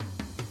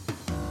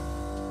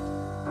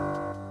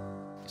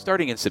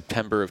Starting in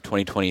September of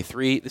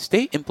 2023, the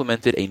state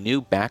implemented a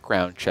new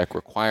background check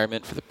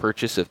requirement for the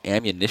purchase of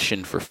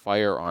ammunition for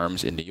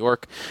firearms in New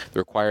York. The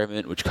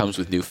requirement, which comes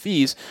with new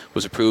fees,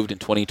 was approved in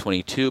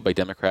 2022 by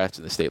Democrats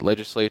in the state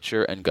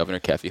legislature and Governor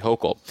Kathy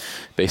Hochul.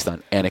 Based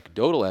on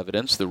anecdotal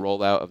evidence, the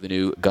rollout of the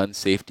new gun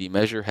safety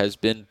measure has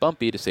been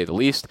bumpy, to say the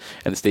least,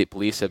 and the state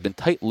police have been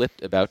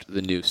tight-lipped about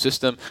the new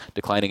system,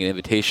 declining an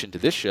invitation to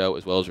this show,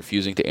 as well as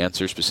refusing to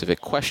answer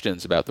specific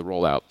questions about the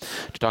rollout.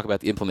 To talk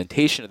about the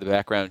implementation of the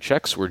background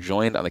checks, we're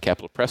joined on the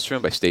Capitol Press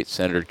Room by State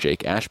Senator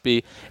Jake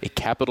Ashby, a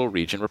Capital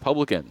Region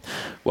Republican.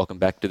 Welcome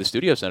back to the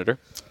studio, Senator.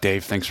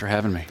 Dave, thanks for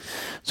having me.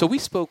 So we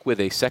spoke with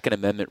a Second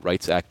Amendment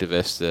rights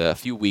activist a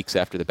few weeks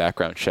after the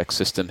background check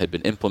system had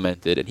been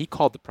implemented, and he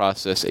called the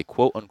process a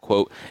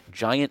quote-unquote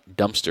giant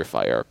dumpster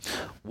fire.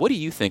 What do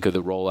you think of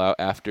the rollout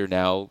after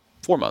now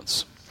 4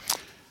 months?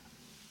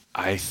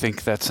 I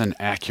think that's an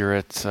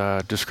accurate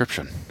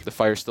description. The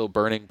fire's still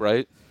burning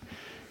bright?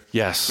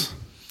 Yes.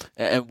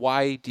 And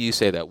why do you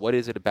say that? What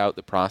is it about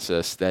the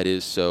process that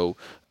is so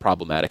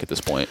problematic at this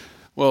point?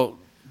 Well,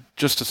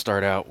 just to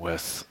start out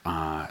with,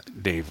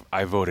 Dave,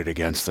 I voted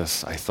against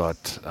this. I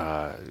thought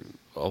a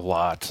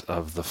lot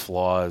of the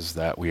flaws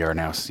that we are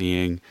now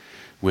seeing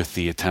with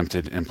the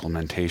attempted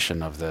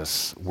implementation of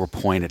this were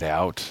pointed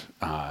out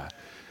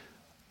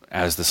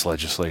as this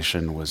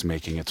legislation was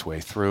making its way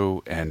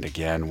through. And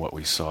again, what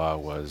we saw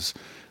was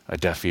a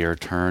deaf ear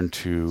turn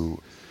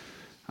to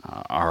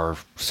our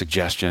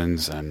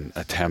suggestions and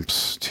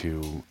attempts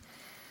to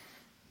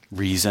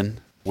reason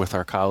with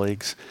our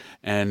colleagues.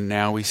 And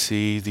now we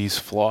see these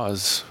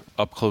flaws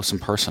up close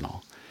and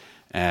personal.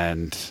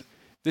 And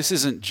this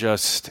isn't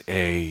just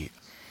an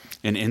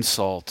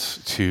insult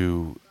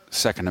to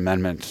Second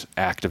Amendment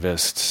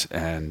activists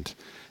and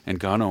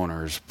gun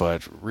owners,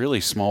 but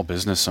really small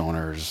business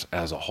owners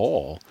as a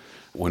whole,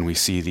 when we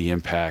see the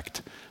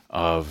impact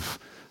of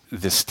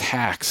this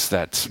tax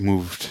that's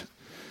moved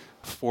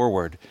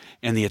forward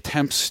and the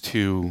attempts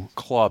to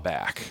claw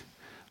back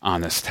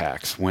on this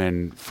tax.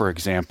 When, for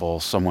example,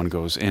 someone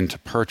goes in to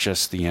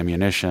purchase the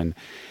ammunition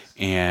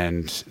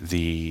and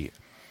the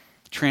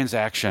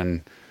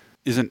transaction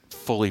isn't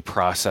fully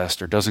processed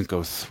or doesn't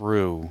go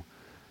through,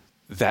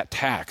 that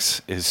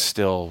tax is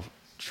still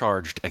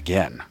charged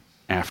again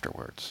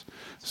afterwards.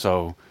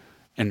 So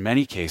in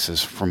many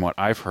cases, from what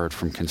I've heard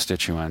from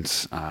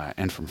constituents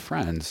and from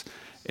friends,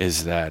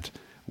 is that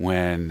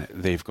when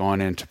they've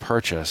gone in to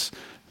purchase,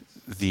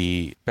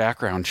 the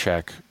background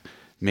check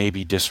may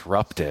be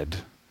disrupted,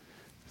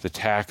 the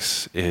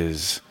tax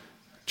is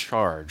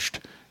charged,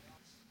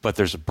 but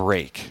there's a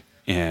break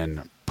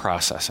in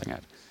processing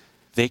it.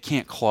 They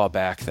can't claw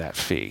back that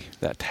fee,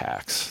 that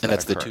tax. And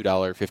that's the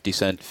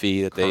 $2.50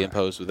 fee that they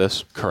impose with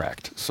this?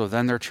 Correct. So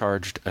then they're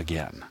charged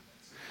again.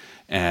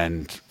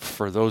 And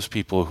for those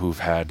people who've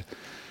had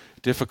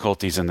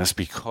difficulties in this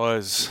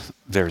because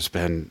there's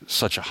been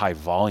such a high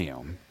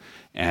volume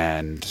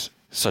and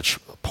such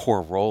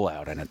poor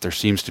rollout in it, there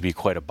seems to be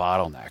quite a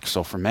bottleneck.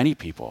 So for many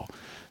people,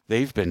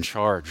 they've been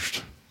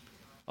charged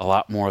a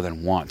lot more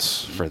than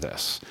once for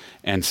this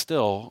and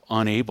still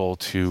unable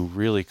to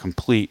really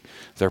complete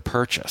their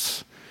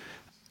purchase.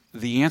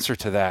 The answer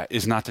to that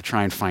is not to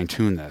try and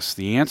fine-tune this.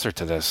 The answer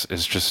to this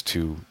is just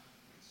to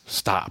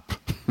stop.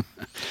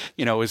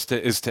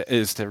 is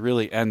to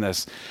really end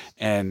this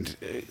and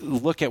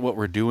look at what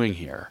we're doing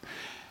here.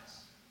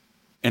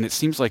 And it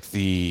seems like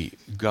the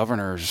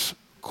governor's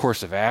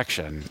course of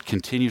action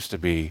continues to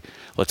be,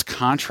 let's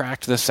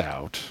contract this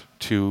out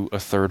to a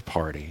third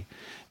party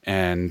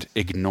and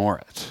ignore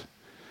it.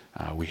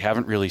 We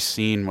haven't really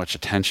seen much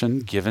attention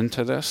given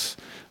to this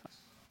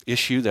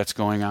issue that's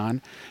going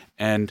on.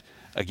 And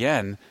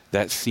again,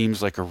 that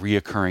seems like a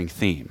reoccurring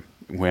theme.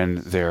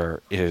 When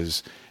there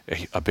is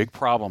a big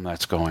problem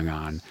that's going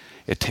on,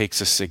 it takes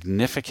a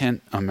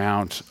significant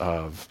amount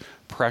of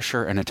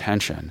pressure and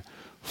attention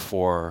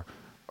for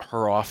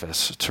her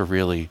office to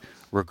really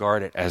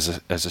regard it as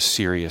a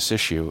serious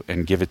issue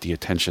and give it the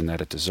attention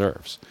that it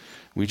deserves.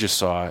 We just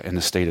saw in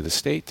the State of the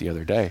State the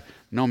other day,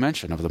 no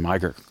mention of the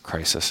migrant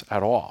crisis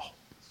at all.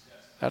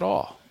 At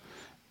all.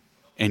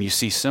 And you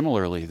see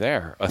similarly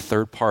there, a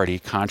third party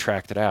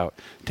contracted out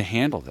to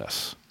handle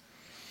this.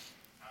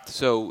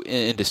 So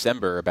in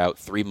December, about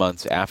 3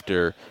 months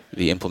after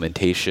the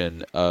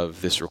implementation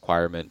of this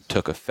requirement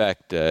took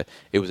effect, it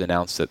was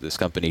announced that this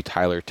company,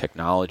 Tyler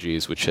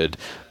Technologies, which had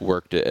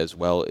worked as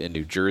well in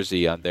New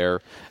Jersey on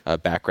their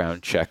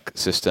background check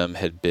system,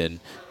 had been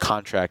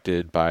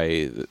contracted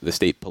by the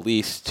state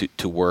police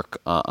to work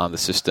on the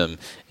system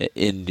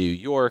in New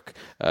York,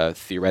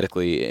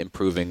 theoretically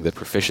improving the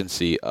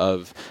proficiency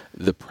of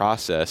the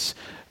process.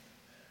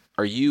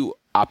 Are you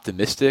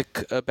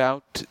optimistic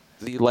about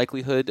the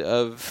likelihood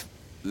of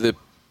the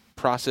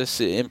process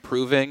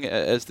improving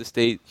as the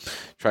state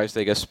tries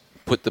to, I guess,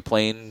 put the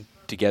plane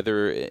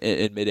together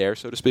in midair,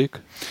 so to speak?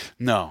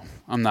 No,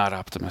 I'm not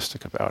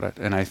optimistic about it.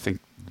 And I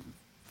think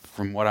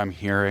from what I'm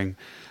hearing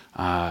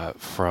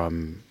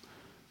from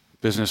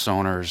business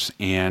owners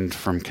and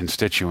from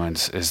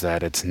constituents is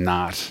that it's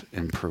not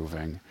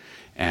improving.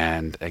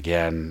 And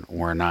again,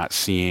 we're not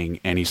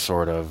seeing any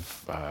sort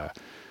of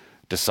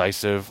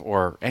decisive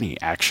or any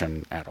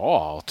action at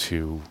all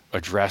to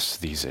address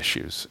these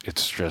issues.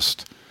 It's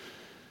just,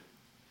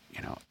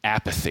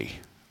 apathy.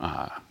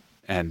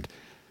 And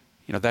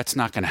that's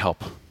not going to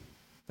help.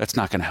 That's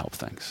not going to help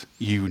things.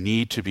 You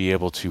need to be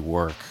able to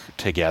work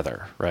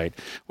together, right?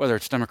 Whether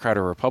it's Democrat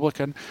or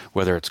Republican,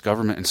 whether it's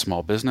government and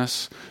small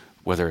business,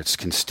 whether it's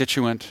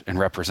constituent and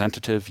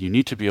representative, you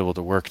need to be able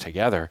to work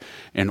together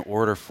in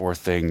order for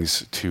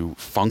things to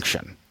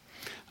function.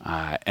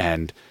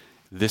 And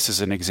this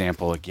is an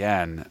example,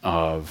 again,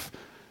 of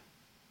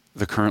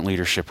the current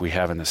leadership we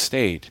have in the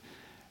state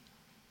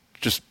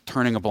just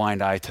turning a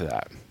blind eye to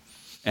that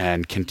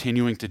and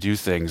continuing to do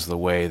things the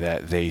way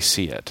that they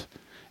see it.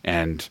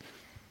 And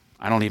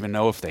I don't even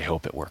know if they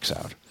hope it works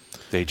out.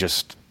 They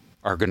just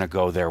are going to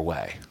go their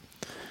way.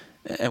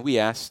 And we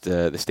asked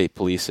the state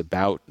police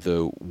about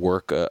the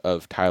work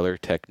of Tyler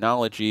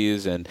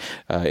Technologies and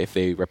if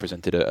they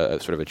represented a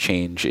sort of a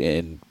change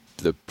in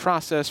the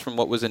process from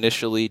what was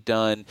initially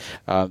done.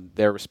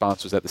 Their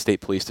response was that the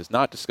state police does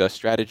not discuss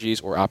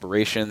strategies or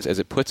operations as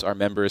it puts our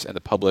members and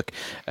the public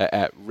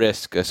at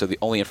risk. So the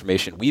only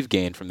information we've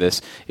gained from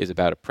this is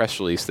about a press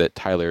release that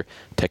Tyler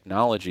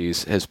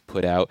Technologies has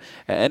put out.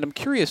 And I'm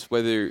curious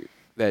whether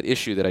that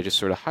issue that I just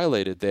sort of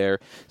highlighted there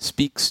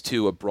speaks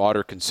to a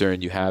broader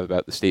concern you have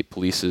about the state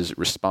police's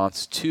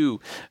response to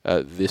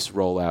this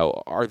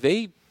rollout. Are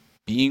they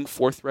being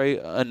forthright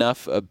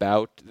enough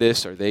about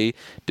this? Are they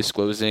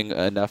disclosing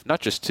enough, not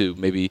just to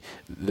maybe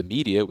the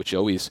media, which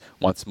always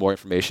wants more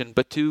information,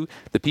 but to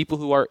the people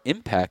who are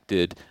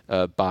impacted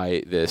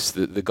by this,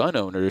 the gun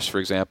owners, for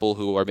example,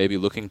 who are maybe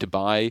looking to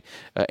buy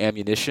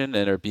ammunition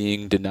and are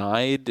being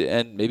denied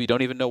and maybe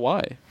don't even know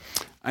why?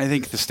 I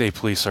think the state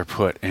police are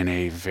put in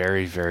a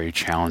very, very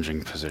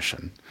challenging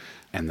position.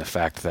 And the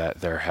fact that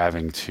they're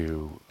having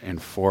to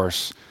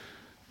enforce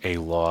a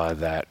law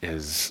that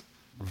is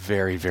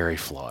very, very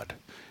flawed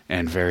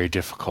and very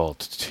difficult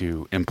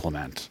to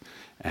implement.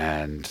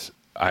 And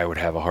I would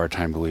have a hard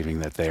time believing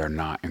that they are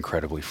not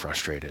incredibly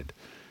frustrated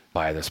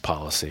by this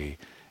policy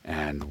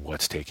and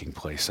what's taking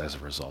place as a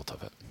result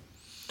of it.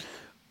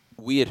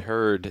 We had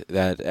heard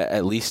that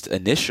at least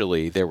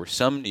initially there were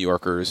some New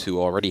Yorkers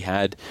who already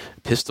had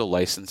pistol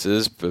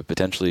licenses,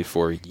 potentially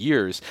for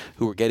years,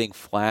 who were getting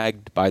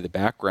flagged by the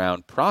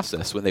background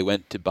process when they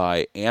went to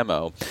buy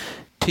ammo.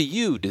 To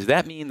you, does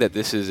that mean that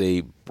this is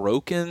a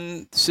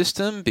broken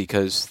system?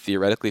 Because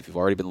theoretically, if you've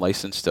already been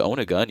licensed to own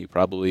a gun, you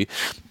probably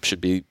should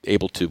be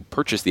able to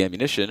purchase the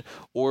ammunition.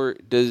 Or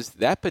does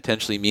that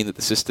potentially mean that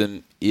the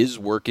system is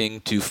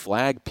working to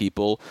flag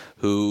people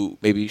who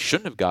maybe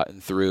shouldn't have gotten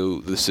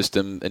through the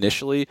system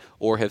initially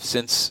or have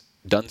since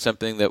done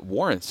something that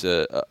warrants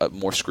a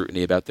more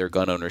scrutiny about their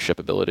gun ownership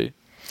ability?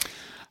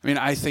 I mean,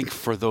 I think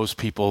for those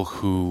people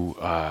who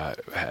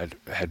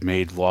had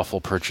made lawful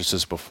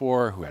purchases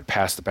before, who had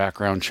passed the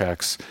background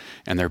checks,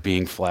 and they're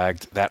being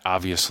flagged, that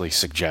obviously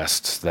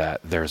suggests that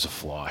there's a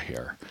flaw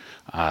here.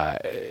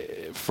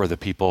 For the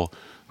people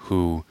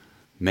who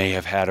may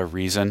have had a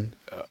reason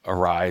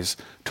arise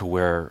to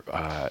where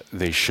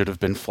they should have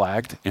been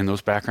flagged in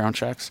those background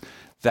checks,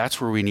 that's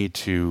where we need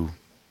to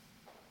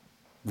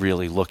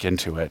really look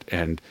into it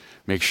and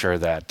make sure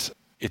that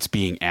it's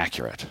being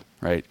accurate,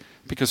 right?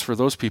 Because for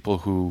those people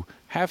who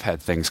have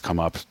had things come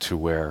up to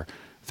where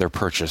their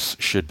purchase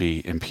should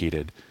be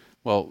impeded,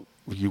 well,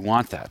 you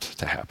want that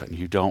to happen.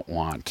 You don't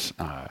want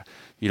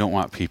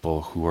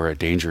people who are a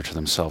danger to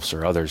themselves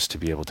or others to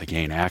be able to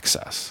gain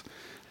access.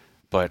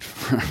 But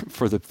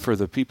for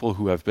the people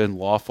who have been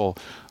lawful,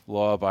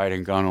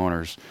 law-abiding gun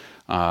owners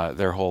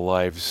their whole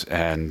lives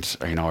and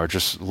are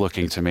just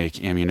looking to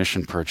make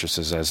ammunition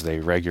purchases as they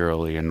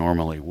regularly and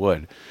normally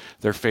would,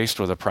 they're faced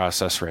with a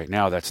process right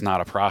now that's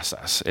not a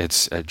process.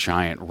 It's a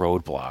giant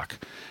roadblock,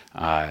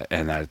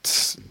 and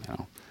that's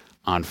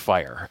on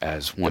fire,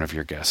 as one of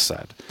your guests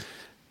said.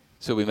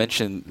 So we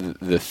mentioned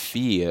the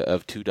fee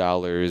of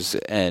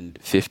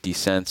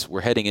 $2.50. We're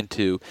heading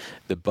into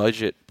the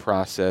budget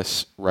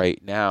process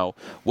right now.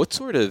 What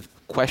sort of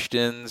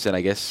questions and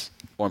I guess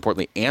more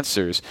importantly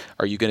answers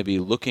are you going to be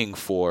looking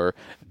for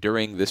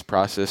during this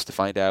process to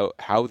find out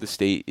how the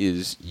state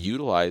is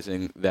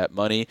utilizing that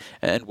money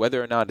and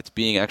whether or not it's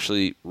being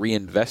actually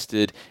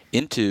reinvested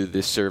into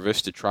this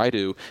service to try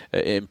to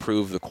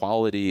improve the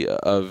quality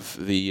of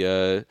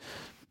the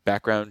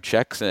background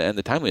checks and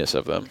the timeliness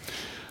of them?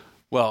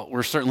 Well,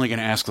 we're certainly going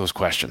to ask those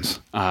questions.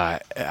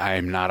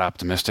 I'm not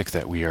optimistic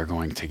that we are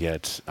going to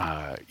get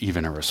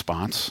even a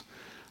response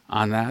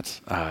on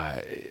that.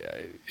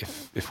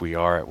 If we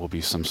are, it will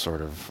be some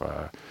sort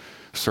of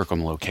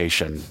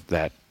circumlocation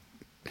that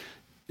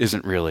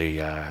isn't really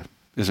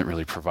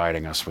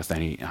providing us with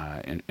any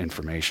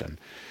information.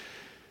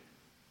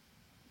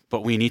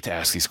 But we need to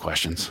ask these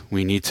questions.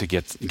 We need to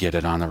get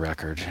it on the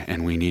record,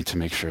 and we need to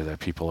make sure that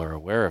people are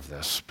aware of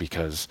this,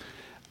 because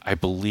I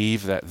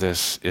believe that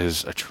this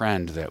is a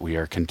trend that we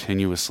are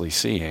continuously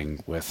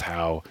seeing with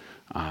how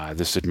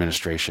this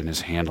administration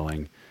is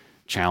handling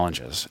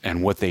challenges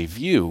and what they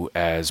view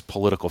as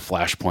political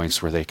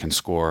flashpoints where they can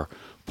score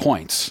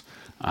points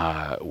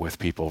with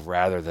people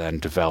rather than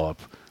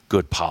develop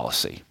good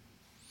policy.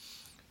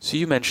 So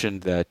you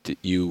mentioned that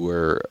you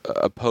were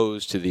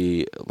opposed to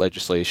the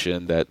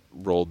legislation that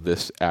rolled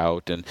this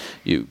out, and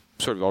you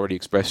sort of already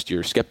expressed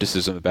your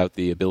skepticism about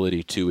the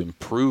ability to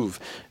improve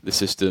the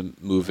system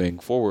moving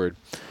forward.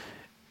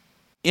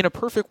 In a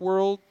perfect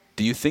world,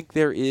 do you think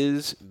there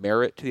is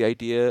merit to the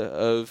idea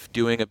of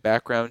doing a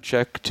background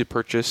check to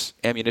purchase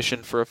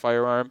ammunition for a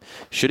firearm?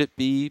 Should it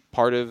be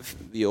part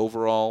of the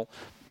overall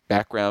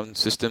background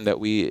system that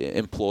we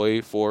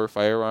employ for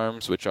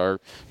firearms, which are,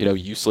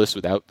 useless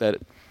without that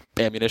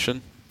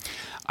ammunition?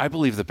 I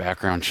believe the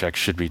background check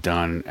should be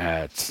done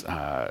at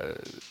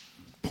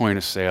point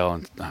of sale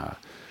and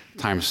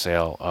time of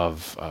sale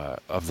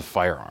of the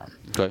firearm,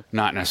 okay,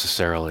 not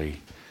necessarily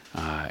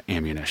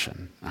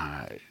ammunition.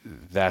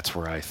 That's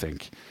where I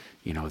think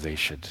they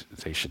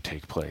should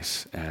take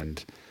place.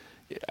 And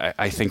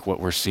I think what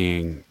we're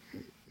seeing,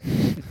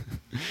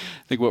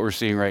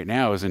 right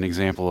now is an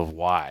example of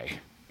why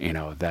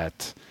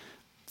that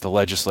the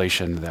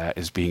legislation that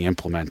is being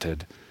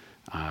implemented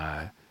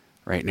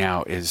right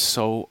now is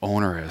so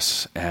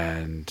onerous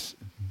and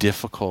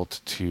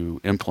difficult to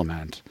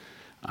implement.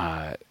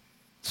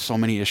 So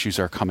many issues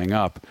are coming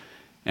up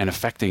and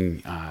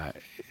affecting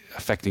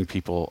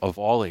people of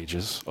all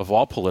ages, of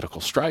all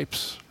political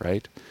stripes,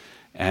 right?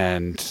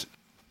 And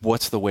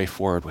what's the way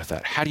forward with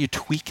that? How do you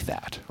tweak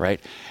that, right?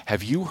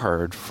 Have you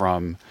heard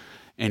from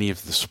any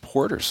of the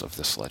supporters of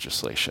this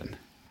legislation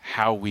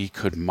how we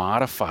could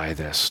modify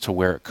this to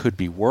where it could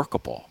be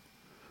workable?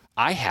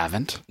 I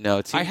haven't.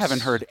 No, I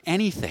haven't heard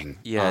anything.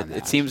 Yeah,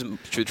 it seems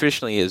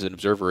traditionally, as an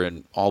observer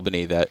in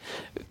Albany, that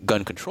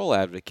gun control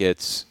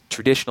advocates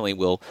traditionally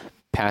will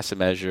pass a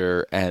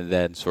measure and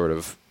then sort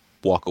of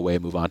walk away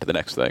and move on to the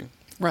next thing.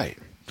 Right.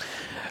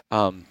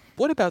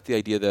 What about the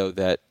idea, though,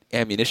 that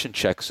ammunition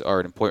checks are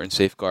an important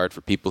safeguard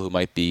for people who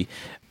might be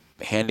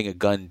handing a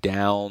gun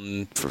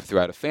down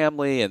throughout a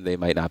family, and they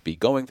might not be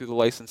going through the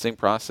licensing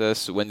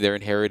process when they're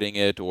inheriting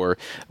it, or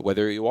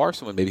whether you are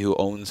someone maybe who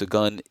owns a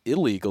gun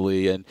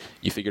illegally and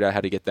you figured out how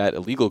to get that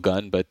illegal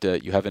gun, but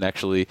you haven't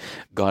actually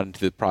gone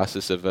into the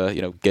process of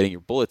getting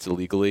your bullets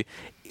illegally.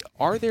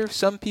 Are there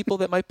some people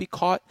that might be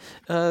caught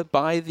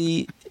by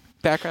the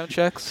background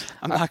checks?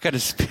 I'm not going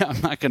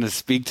to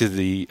speak to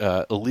the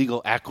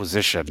illegal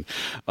acquisition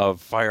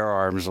of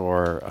firearms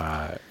or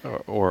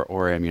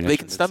ammunition. They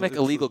can stomach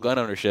illegal gun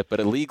ownership, but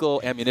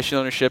illegal ammunition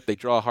ownership, they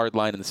draw a hard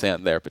line in the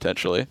sand there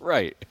potentially.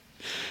 Right.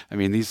 I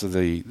mean, these are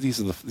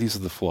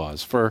the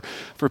flaws for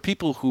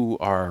people who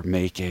are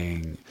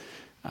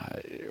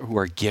who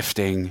are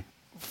gifting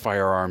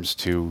firearms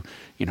to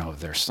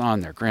their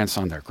son, their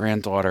grandson, their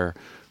granddaughter,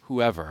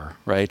 whoever.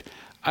 Right.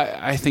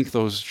 I think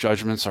those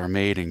judgments are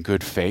made in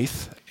good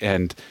faith,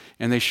 and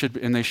they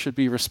should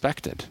be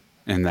respected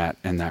in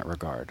that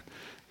regard.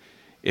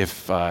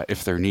 If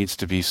there needs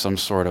to be some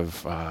sort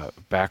of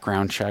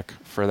background check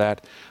for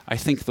that, I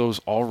think those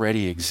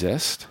already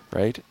exist,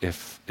 right?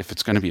 If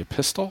it's going to be a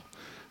pistol,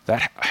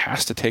 that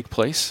has to take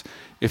place.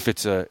 If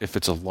it's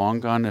a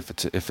long gun, if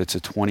it's a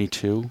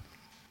 .22,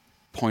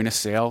 point of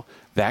sale,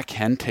 that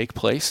can take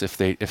place if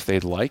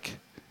they'd like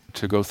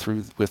to go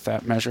through with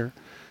that measure.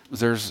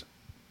 There's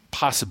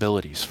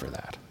possibilities for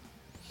that.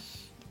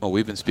 Well,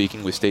 we've been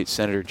speaking with State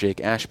Senator Jake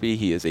Ashby.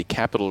 He is a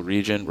Capital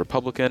Region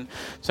Republican.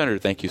 Senator,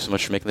 thank you so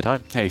much for making the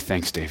time. Hey,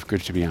 thanks, Dave.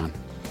 Good to be on.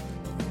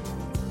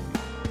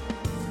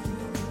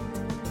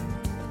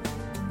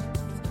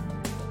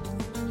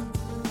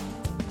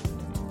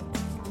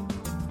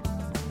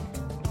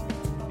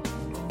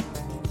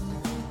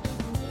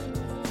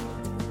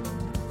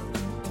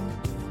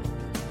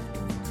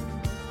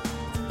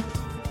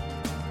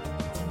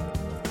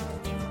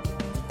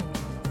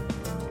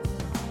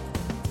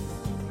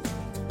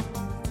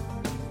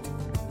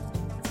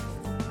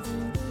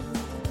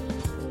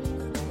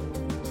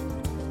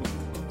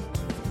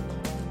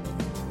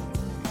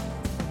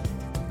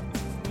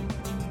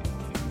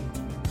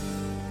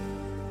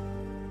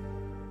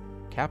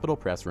 Capitol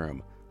Press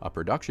Room, a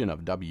production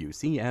of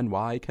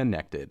WCNY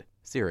Connected,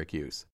 Syracuse.